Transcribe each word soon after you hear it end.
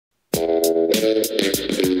Man.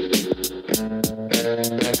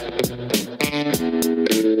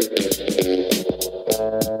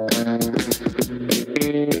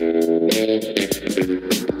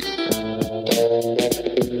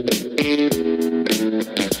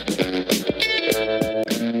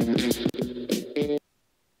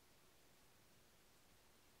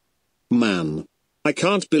 I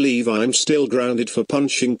can't believe I'm still grounded for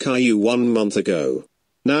punching Caillou 1 month ago.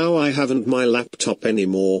 Now I haven't my laptop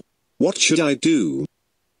anymore. What should I do?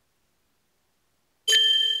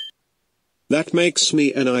 That makes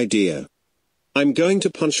me an idea. I'm going to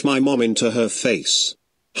punch my mom into her face.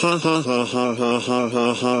 Ha ha ha ha ha ha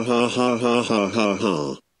ha ha ha ha ha ha ha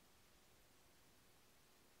ha.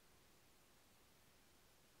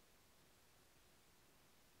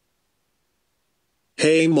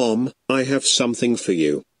 Hey Mom, I have something for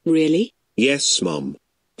you. Really? Yes, Mom.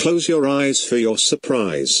 Close your eyes for your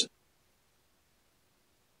surprise.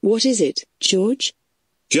 What is it, George?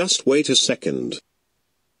 Just wait a second.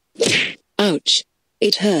 Ouch.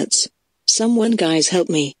 It hurts. Someone guys help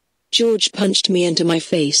me. George punched me into my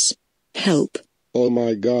face. Help. Oh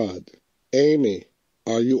my God. Amy,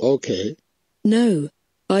 are you okay? No.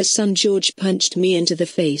 Our son George punched me into the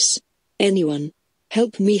face. Anyone.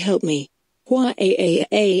 Help me, help me. Why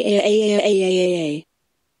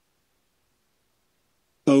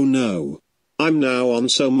Oh no. I'm now on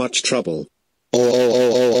so much trouble.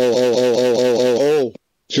 Oh.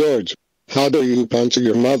 George, how do you punch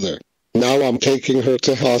your mother? Now I'm taking her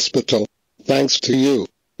to hospital. Thanks to you.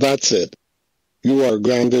 That's it. You are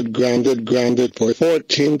grounded for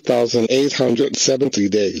 14,870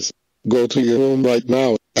 days. Go to your room right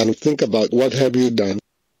now, and think about what have you done.